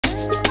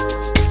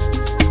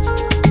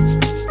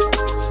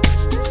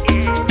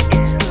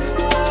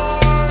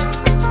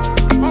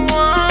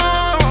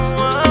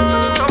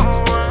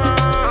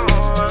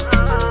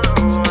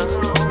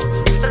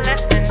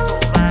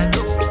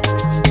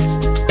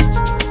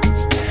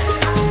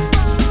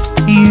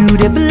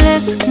they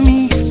bless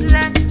me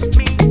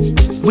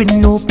with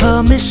no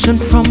permission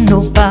from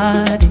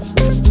nobody.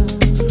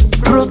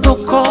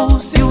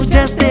 Protocols, you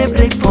just they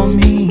break for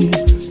me.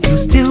 You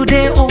still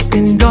they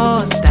open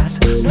doors that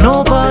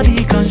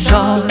nobody can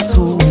shut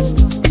to.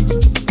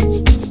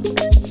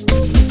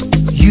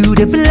 You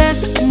they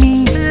bless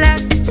me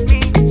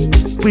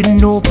with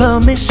no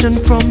permission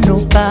from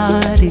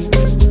nobody.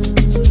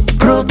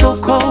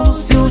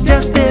 Protocols, you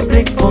just they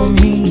break for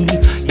me.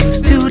 You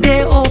still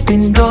they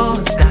open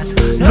doors that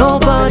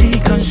nobody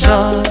can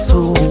shut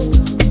to.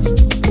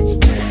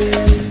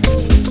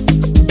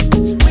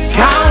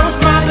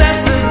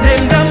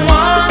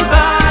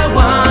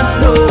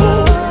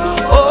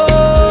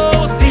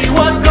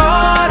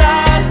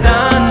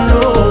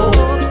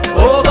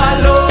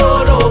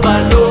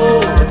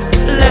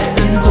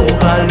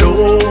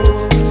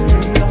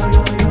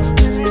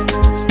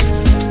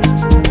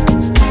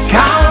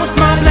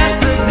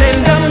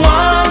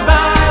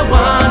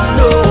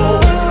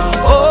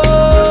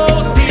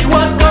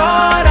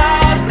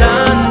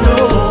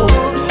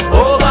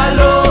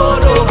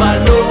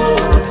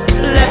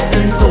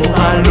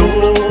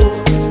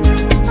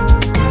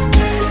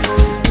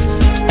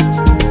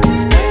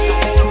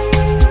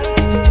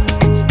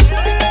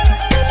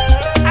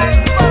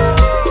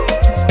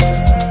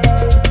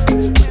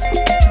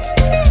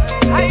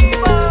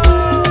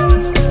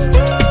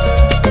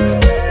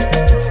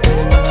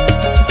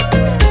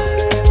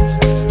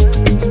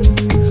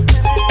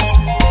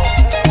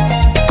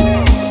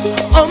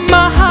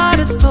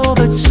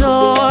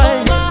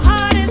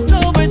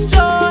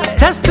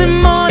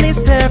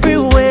 Testimonies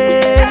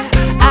everywhere.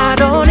 I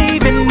don't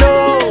even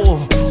know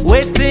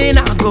what thing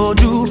I go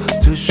do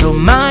to show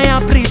my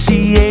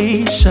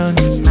appreciation.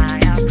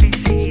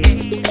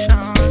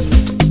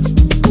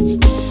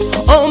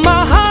 Oh,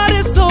 my heart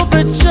is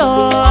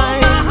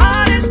overjoyed.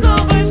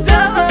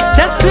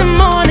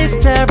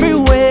 Testimonies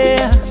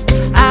everywhere.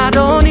 I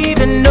don't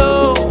even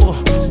know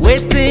what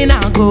thing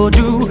I go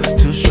do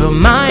to show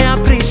my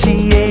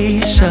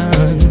appreciation.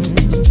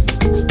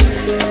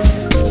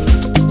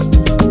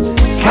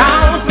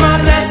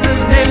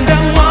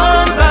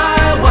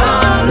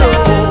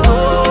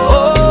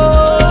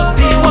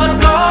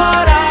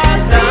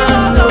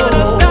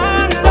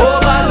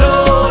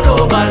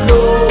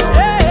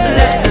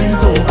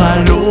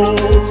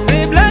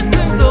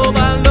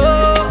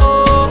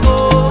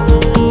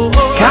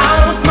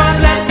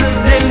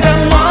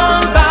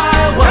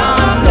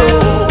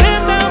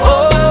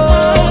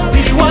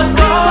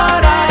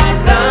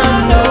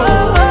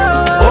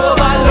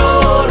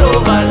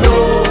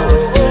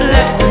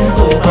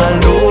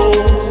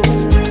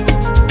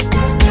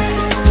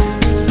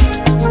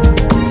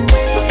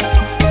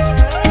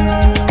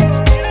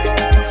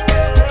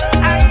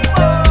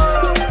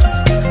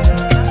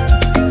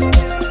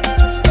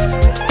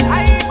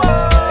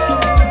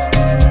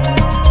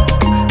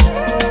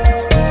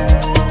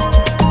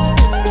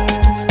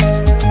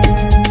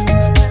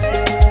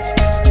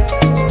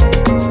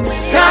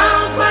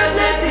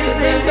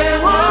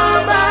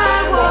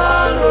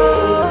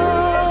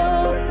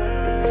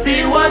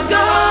 See what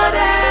God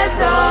has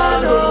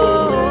done,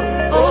 oh,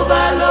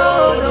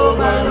 overload,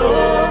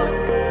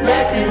 overload,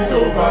 blessings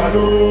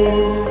overload.